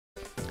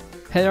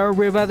Hello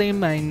everybody,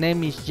 my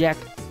name is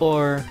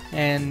Jackoer,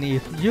 and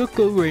if you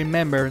could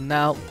remember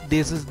now,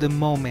 this is the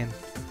moment.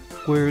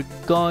 We're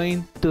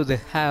going to the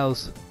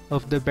house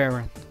of the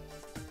Baron.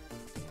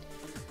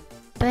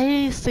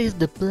 This is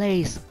the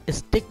place.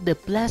 Stick the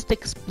plastic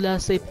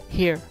explosive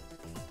here.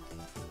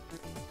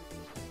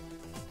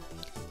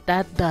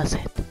 That does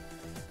it.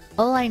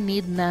 All I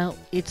need now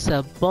is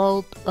a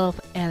bolt of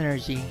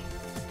energy.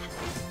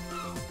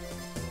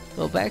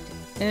 Go back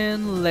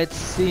and let's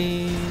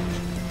see.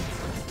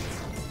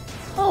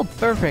 Oh,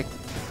 perfect.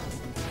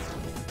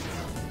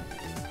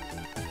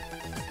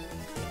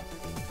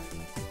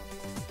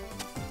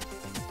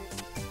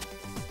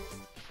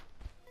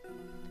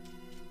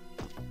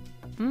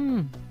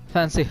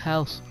 Fancy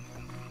house.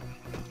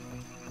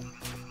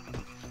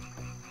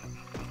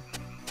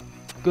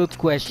 Good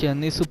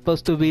question. It's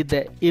supposed to be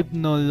the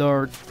Hypno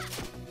Lord.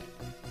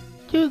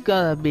 You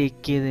gotta be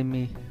kidding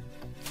me.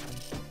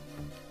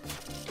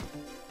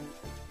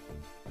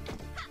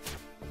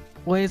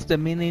 What is the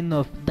meaning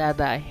of that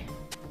eye?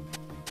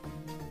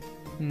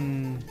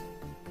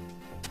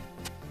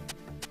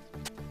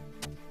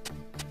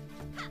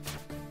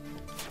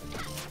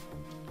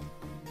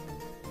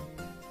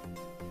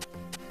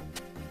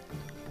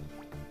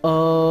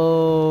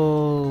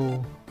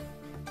 Oh,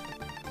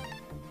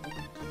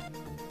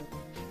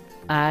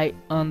 I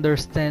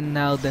understand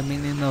now the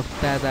meaning of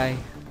that eye.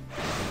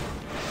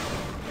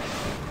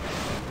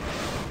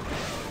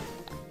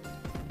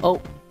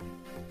 Oh,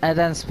 a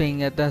dance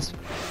thing, a dance.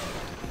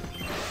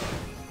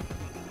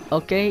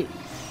 Okay,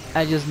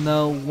 I just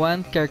know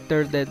one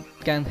character that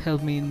can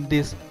help me in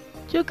this.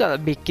 You gotta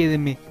be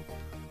kidding me.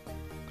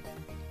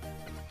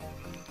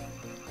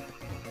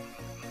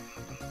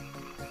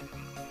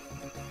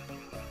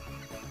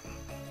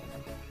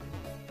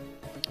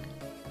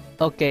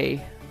 Okay.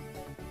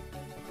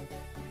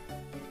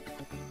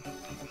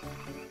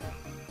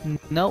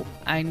 No,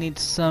 I need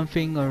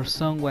something or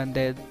someone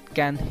that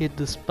can hit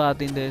the spot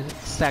in the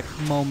exact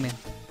moment.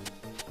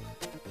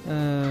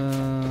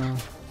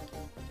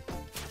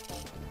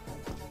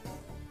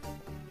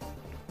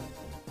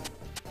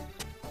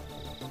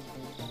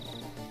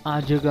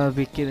 You gotta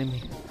be kidding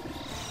me.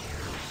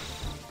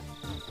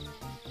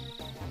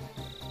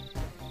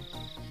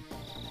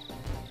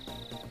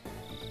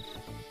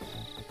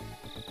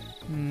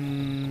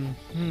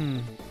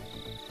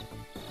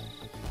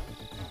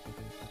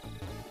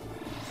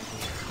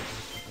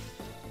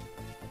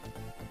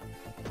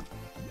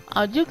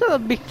 You gotta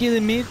be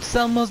kidding me, it's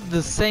almost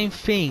the same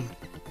thing.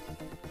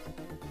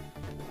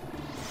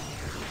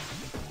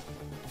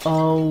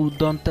 Oh,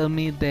 don't tell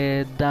me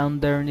that down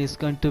there is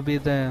going to be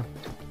the...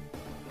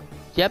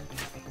 Yep.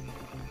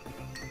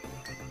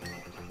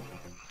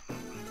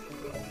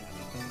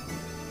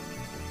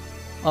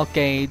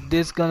 Okay,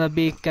 this gonna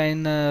be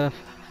kind of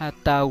a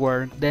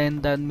tower.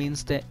 Then that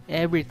means that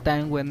every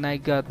time when I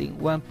got in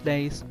one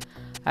place,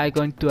 I'm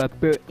going to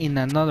appear in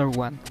another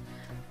one.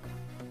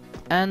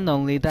 And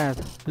only that,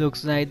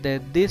 looks like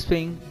that this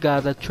thing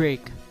got a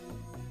trick.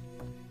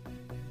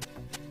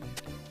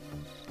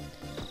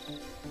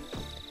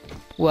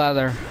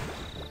 Water.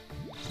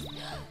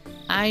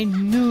 I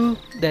knew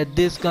that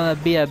this gonna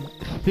be a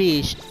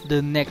fish,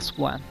 the next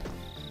one.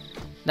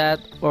 That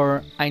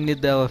or I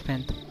need the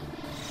elephant.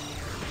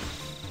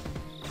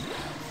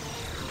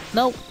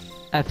 No,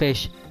 a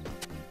fish.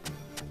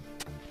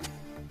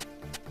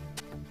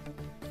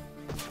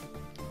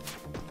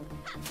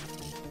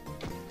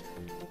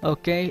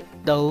 Okay,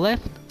 the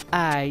left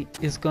eye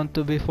is going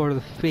to be for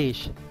the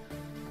fish.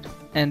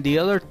 And the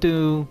other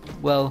two,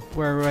 well,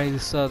 we already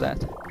saw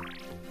that.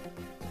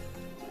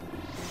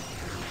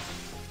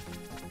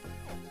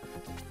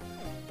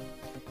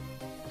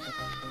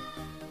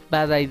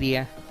 Bad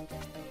idea.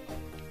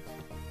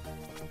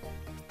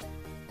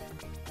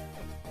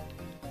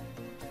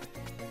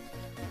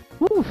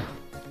 Woo!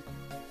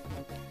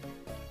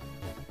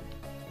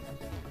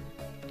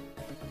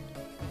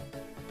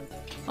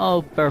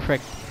 Oh,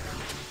 perfect.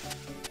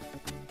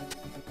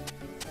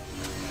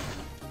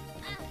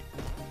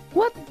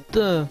 What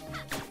the?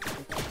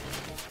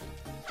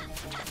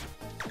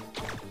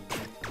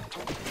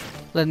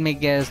 Let me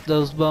guess,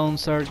 those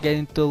bones are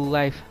getting to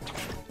life.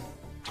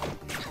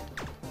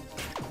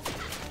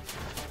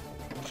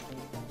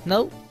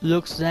 No,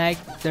 looks like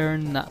they're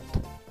not.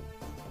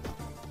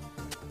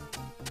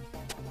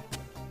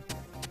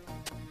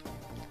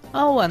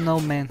 Oh, I know,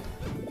 man.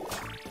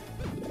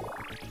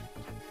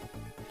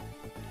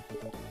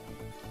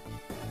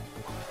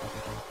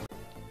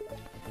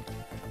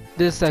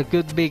 This is a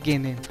good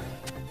beginning.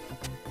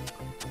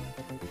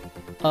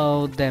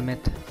 Oh, damn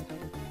it.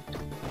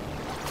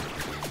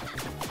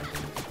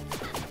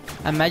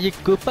 A magic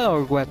Koopa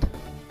or what?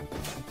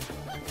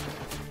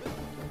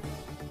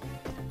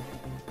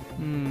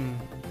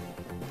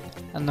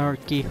 Another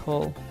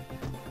keyhole.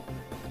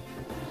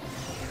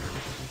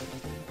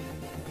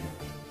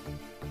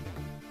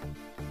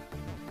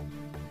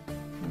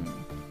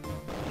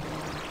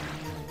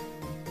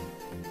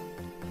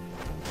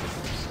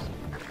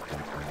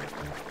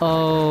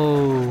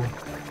 Oh,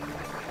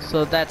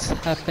 So that's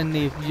happen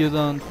if you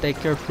don't take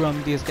care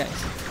from these guys.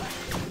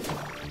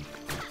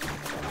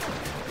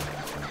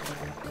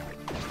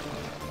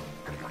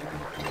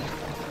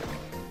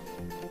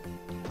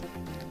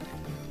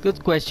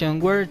 Good question.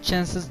 What are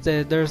chances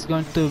that there's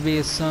going to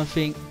be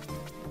something?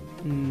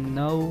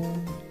 No.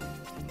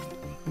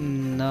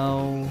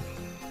 No.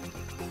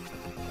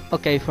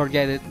 Okay,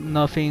 forget it.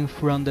 Nothing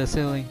from the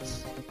ceilings.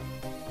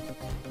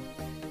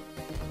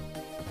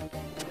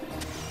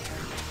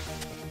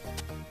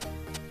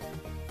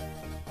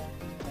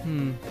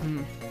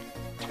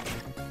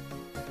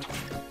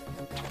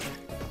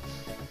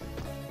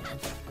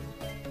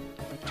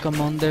 Come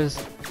on, there's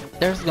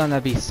gonna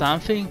be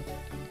something.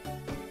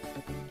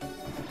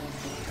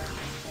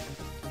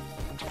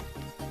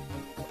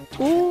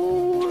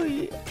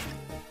 Ooh,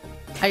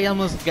 I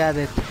almost got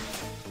it.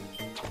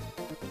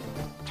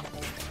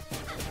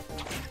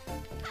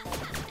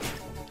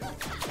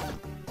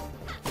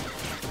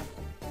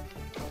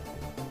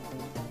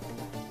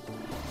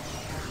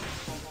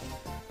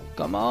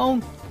 Come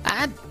on!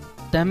 Ah,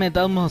 damn it,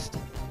 almost.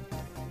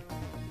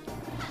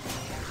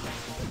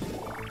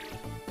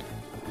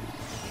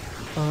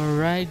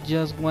 Alright,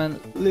 just one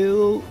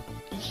little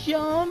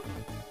jump.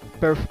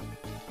 Perfect.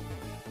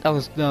 That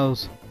was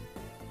close.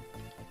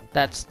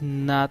 That's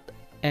not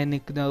any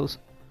close.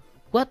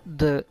 What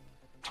the?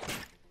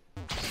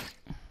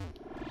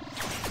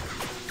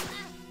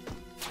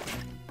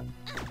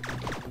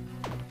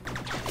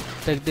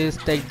 Take this,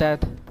 take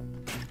that.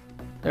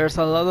 There's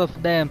a lot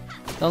of them.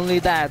 Only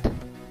that.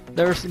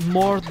 There's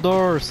more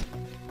doors.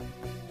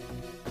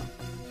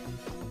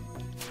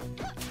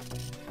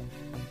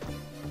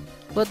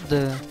 What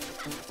the?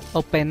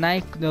 Open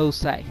eye,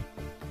 close eye.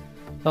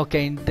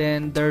 Okay,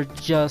 then there's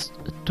just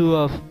two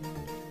of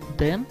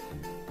them.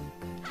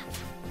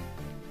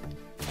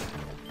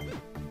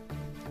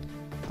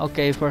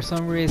 Okay, for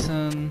some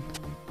reason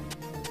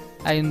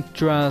I don't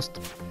trust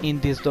in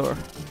this door.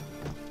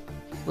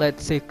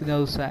 Let's see,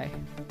 close eye.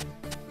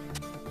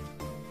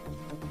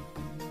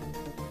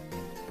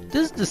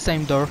 This is the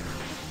same door.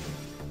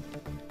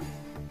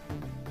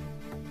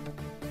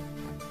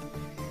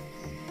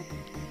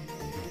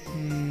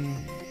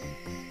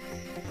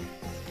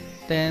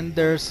 Then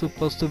there's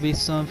supposed to be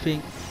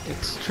something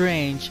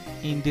strange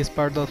in this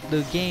part of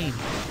the game.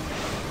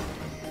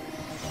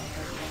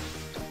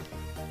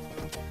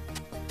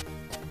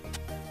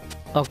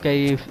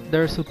 Okay, if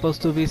there's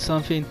supposed to be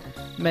something,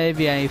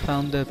 maybe I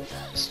found the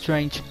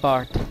strange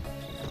part.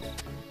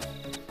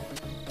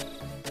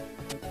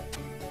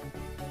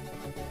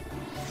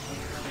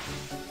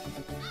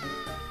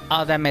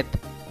 Oh, damn it.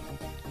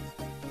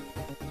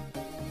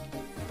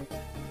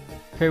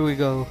 Here we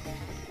go.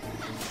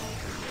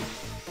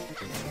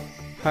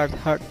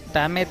 Hard,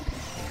 damn it.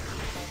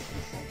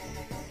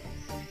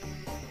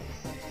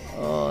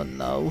 Oh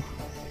no.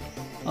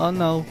 Oh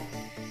no.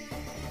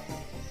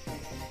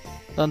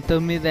 Don't tell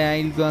me that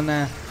I'm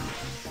gonna...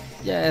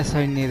 Yes,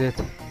 I need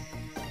it.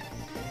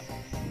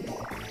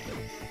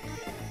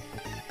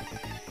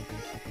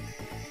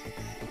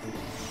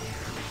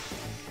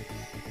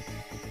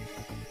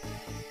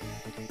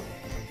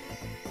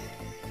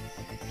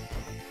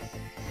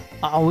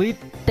 Oh, we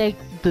take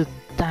the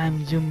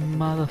time, you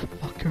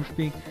motherfucker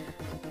thing.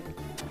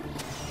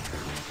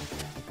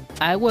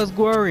 I was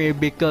worried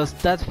because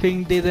that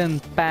thing didn't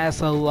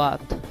pass a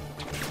lot.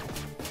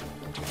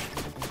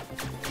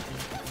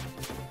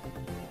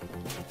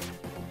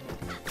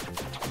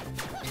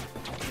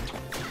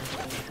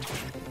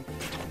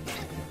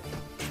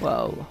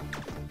 Wow.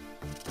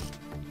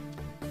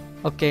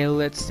 Okay,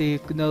 let's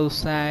see, no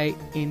side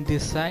in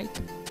this side.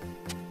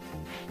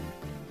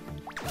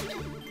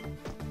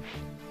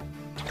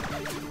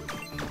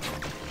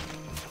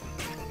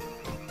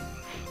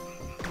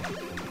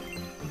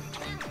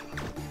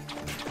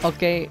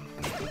 Okay.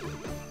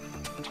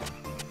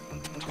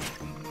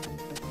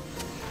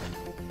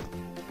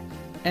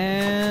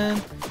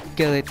 And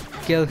kill it,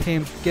 kill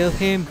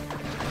him.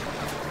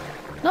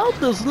 No,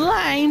 those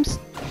slimes!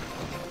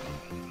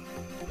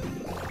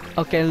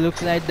 Okay,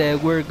 looks like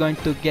that we're going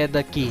to get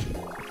the key.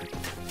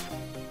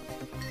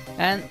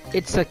 And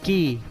it's a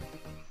key.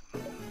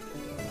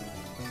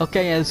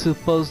 Okay, I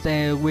suppose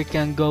that we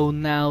can go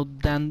now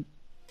then.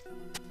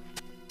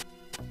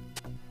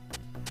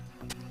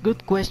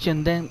 Good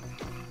question then.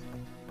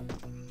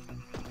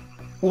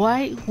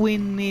 Why we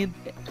need...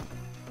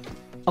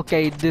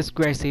 Okay, this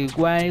crazy.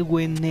 Why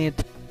we need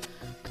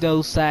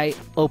close eye,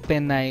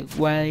 open eye?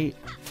 Why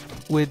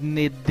we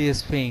need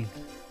this thing?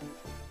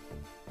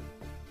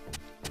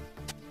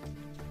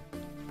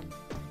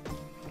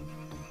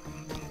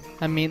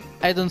 I mean,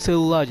 I don't see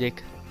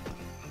logic.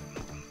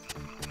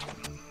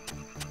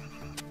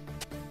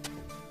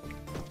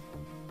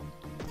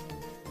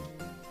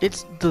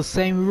 It's the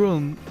same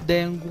room,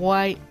 then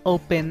why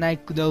open eye,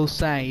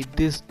 close eye?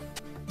 This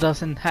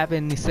doesn't have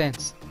any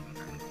sense.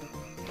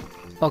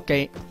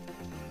 Okay.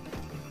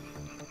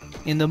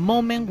 In the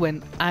moment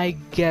when I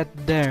get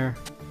there,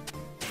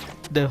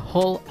 the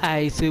whole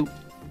eyes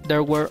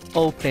there were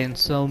open,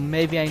 so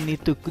maybe I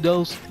need to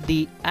close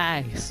the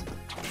eyes.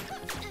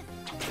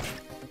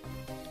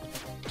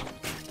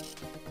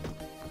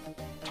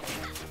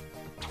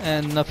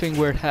 and nothing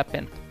will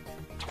happen.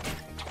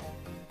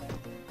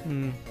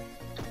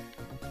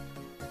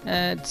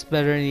 It's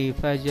better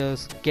if I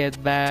just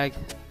get back,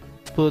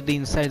 put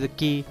inside the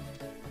key,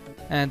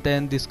 and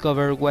then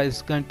discover what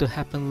is going to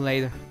happen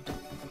later.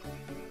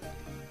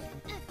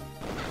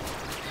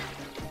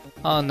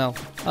 Oh no,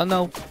 oh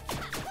no.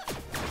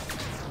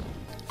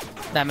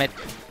 Damn it.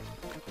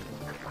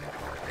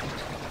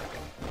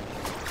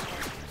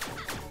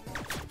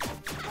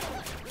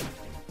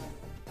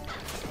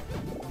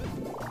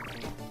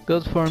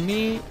 Good for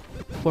me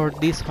for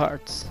these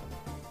hearts.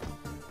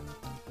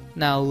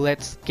 Now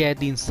let's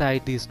get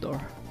inside this door.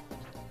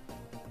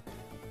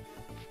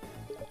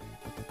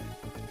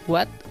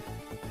 What?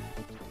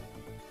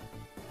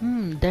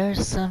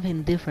 There's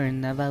something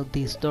different about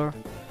this door.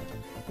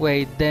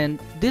 Wait, then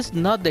this is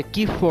not the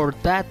key for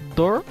that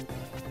door?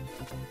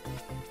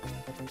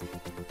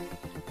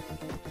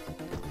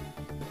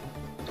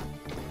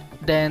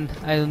 Then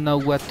I don't know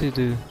what to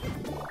do.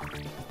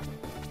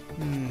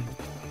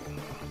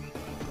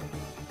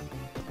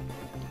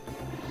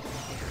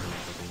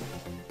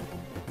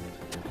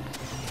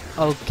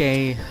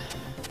 Okay,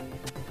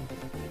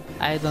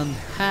 I don't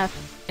have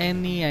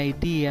any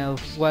idea of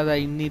what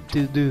I need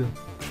to do,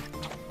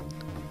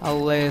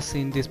 unless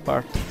in this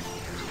part.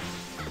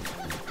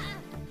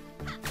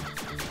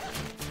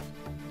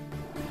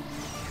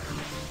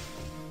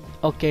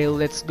 Okay,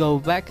 let's go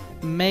back.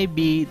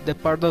 Maybe the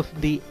part of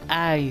the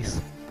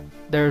eyes,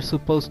 they're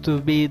supposed to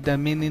be the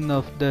meaning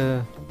of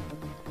the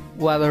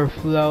water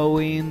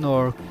flowing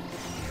or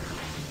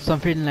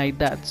something like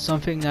that.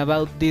 Something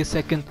about this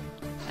second.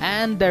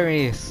 And there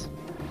is.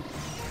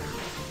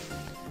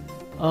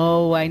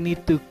 Oh, I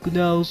need to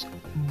close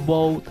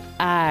both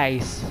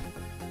eyes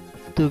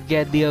to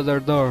get the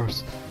other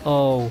doors.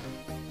 Oh,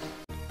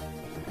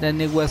 then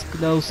it was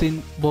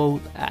closing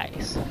both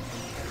eyes.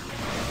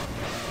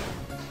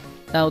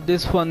 Now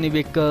this is funny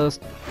because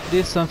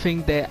this is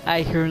something that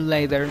I hear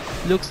later.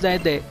 Looks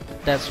like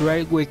that's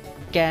right, we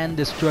can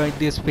destroy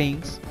these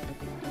things.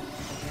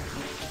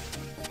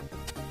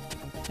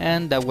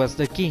 And that was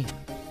the key.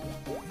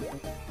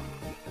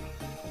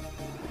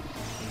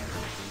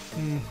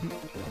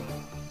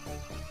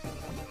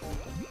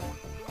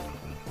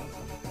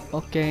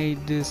 Okay,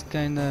 this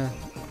kinda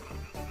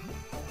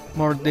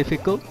more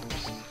difficult.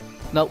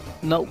 No,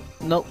 no,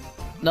 no,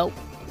 no.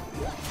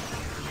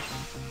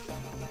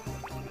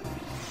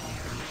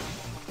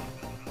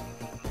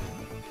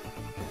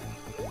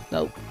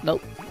 No, no.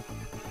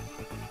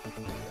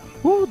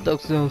 Woo,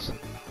 those.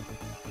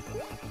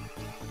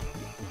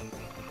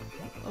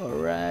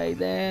 Alright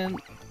then.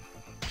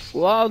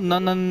 Wow, no,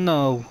 no,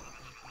 no.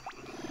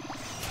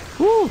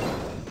 Woo.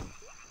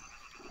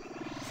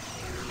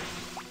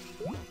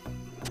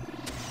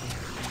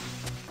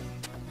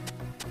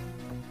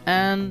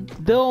 And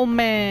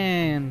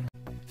Dollman.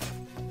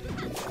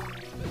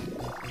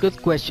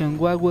 Good question.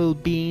 What will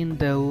be in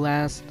the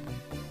last?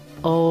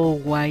 Oh,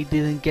 I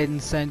didn't get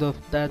inside of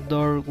that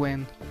door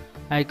when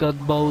I got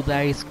both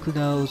eyes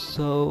closed.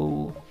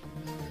 So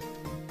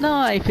no,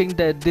 I think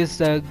that this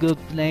is a good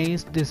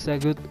place. This is a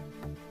good.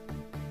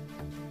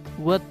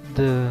 What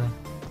the?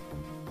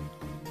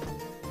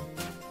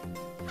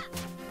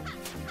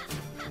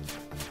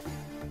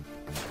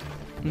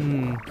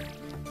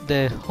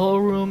 The whole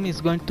room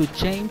is going to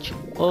change,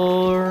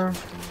 or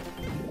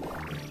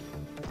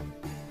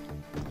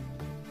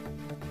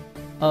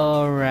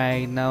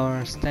alright, now I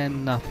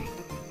understand nothing.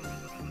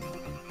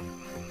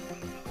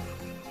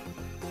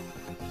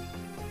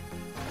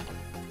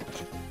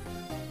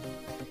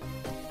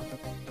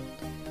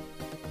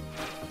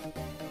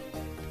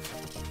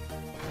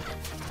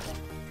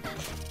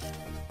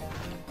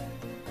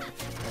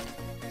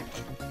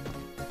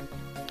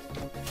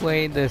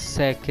 Wait a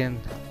second.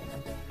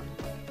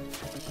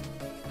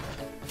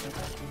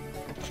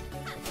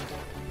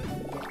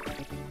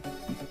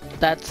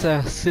 That's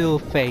a seal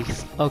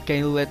face.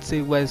 Okay, let's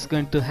see what's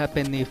going to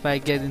happen if I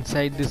get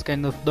inside this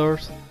kind of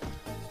doors.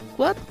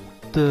 What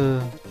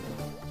the?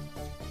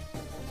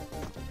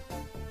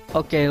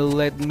 Okay,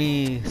 let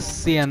me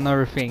see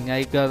another thing.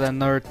 I got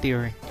another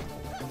theory.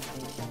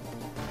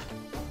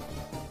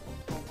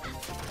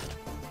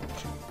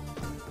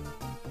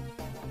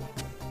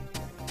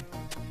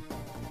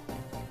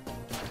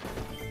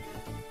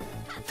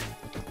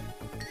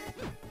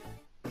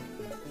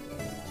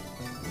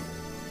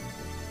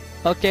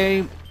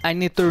 Okay, I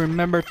need to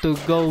remember to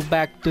go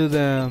back to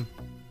the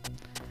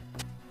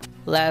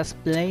last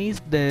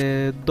place,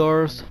 the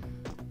doors,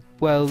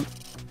 well,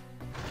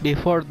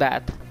 before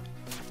that.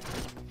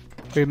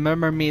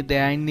 Remember me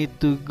that I need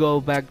to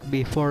go back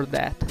before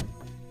that.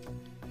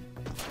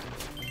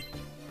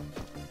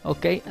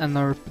 Okay,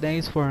 another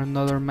place for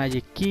another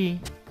magic key.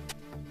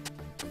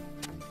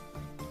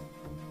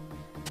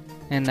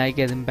 And I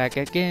get him back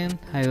again,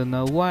 I don't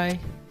know why.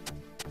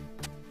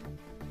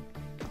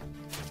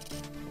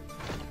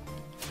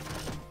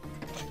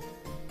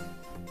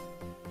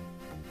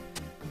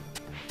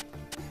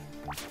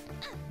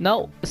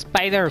 No,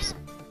 spiders!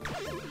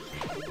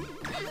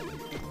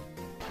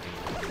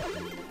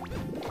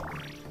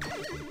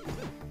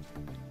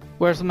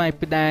 Where's my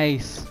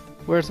prize?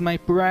 Where's my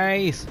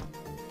prize?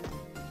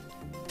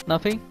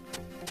 Nothing?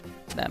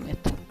 Damn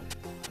it.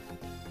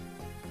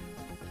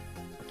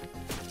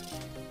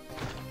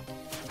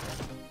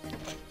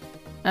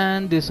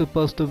 And this is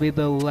supposed to be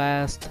the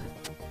last...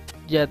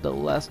 yeah, the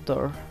last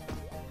door.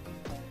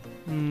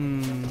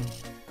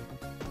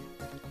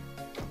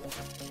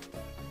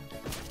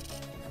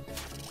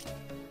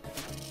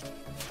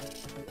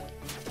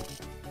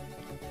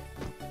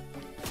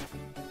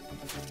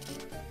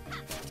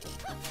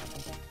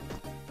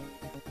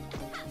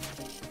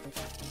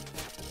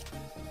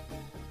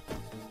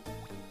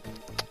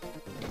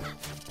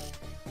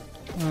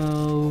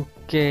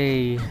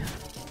 Okay.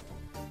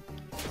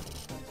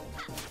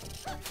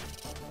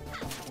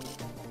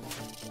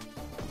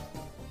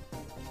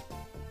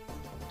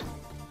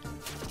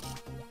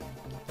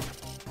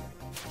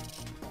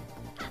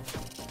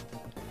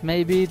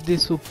 Maybe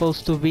this is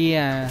supposed to be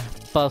a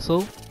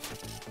puzzle.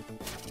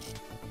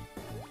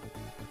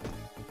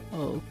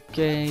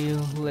 Okay,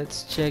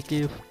 let's check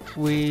if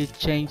we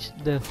change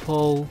the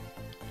whole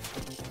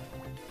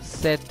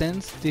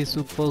sentence. This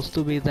is supposed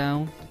to be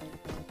down.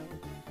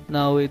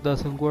 No, it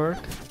doesn't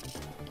work.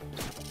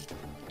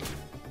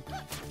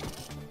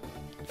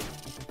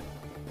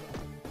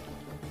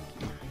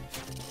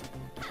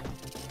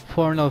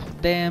 Four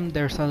of them,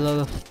 there's a lot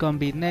of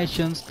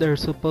combinations.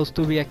 There's supposed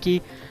to be a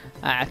key.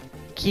 A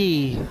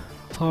key.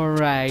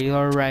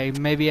 Alright,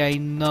 maybe I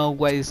know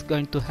what is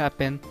going to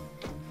happen.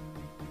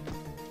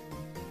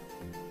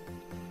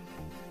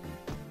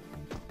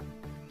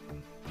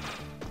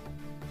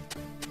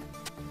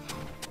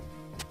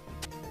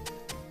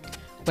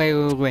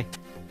 Wait.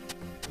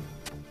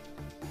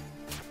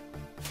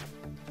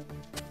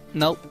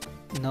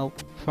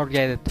 Nope,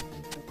 forget it.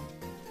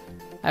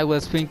 I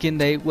was thinking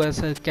that it was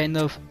a kind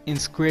of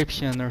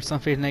inscription or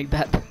something like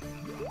that.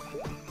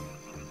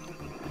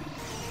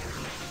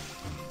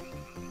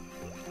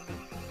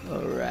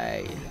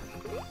 Alright.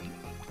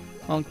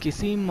 Monkey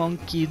see,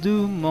 monkey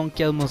do,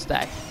 monkey almost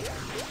die.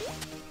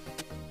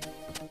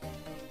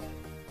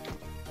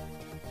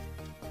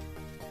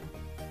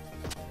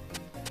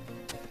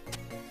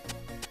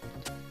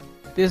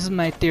 This is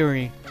my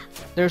theory.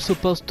 There's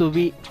supposed to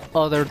be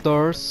other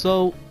doors,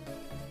 so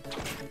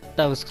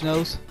that was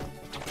close.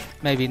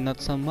 Maybe not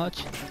so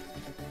much.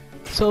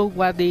 So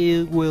what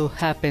will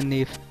happen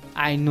if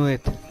I knew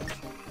it?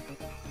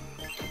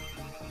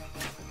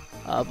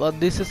 But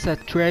this is a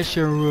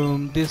treasure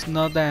room. This is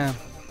not a...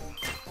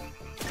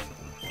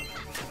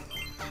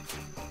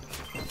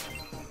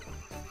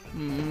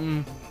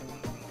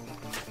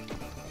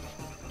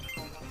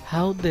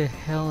 How the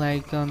hell I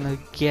gonna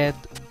get...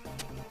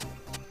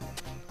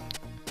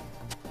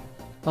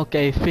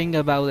 Okay, think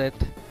about it.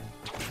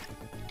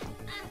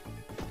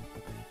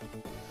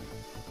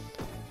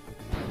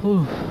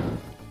 Whew.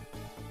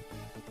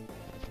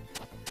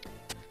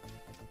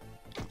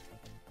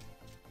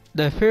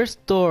 The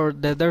first door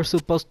that there's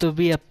supposed to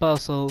be a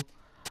puzzle,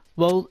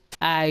 both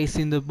eyes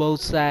in the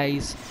both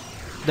sides,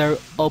 their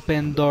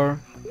open door.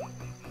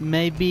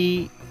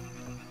 Maybe...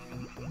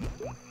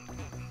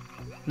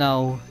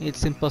 No,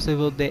 it's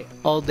impossible that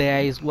all the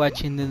eyes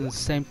watching at the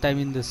same time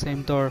in the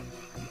same door.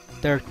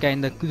 They're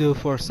kinda clue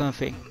for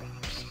something.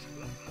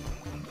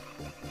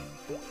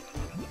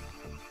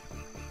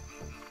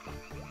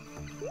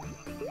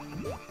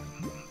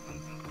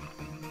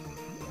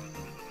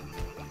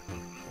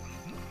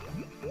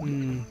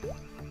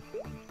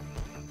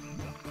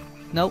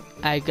 Nope,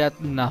 I got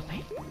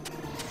nothing.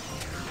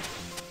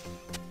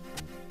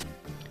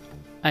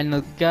 I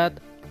not got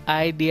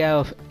idea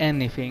of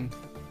anything.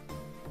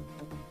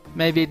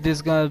 Maybe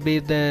this gonna be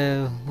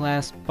the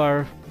last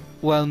part.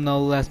 Well, no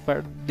last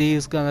part.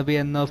 This is gonna be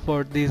enough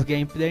for this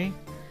gameplay.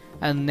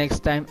 And next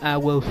time I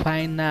will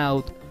find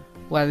out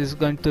what is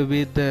going to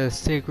be the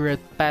secret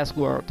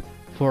password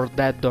for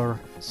that door.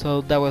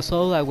 So that was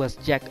all. I was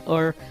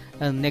jackoer,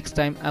 and next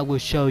time I will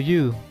show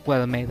you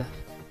what I made of.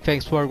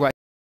 Thanks for watching.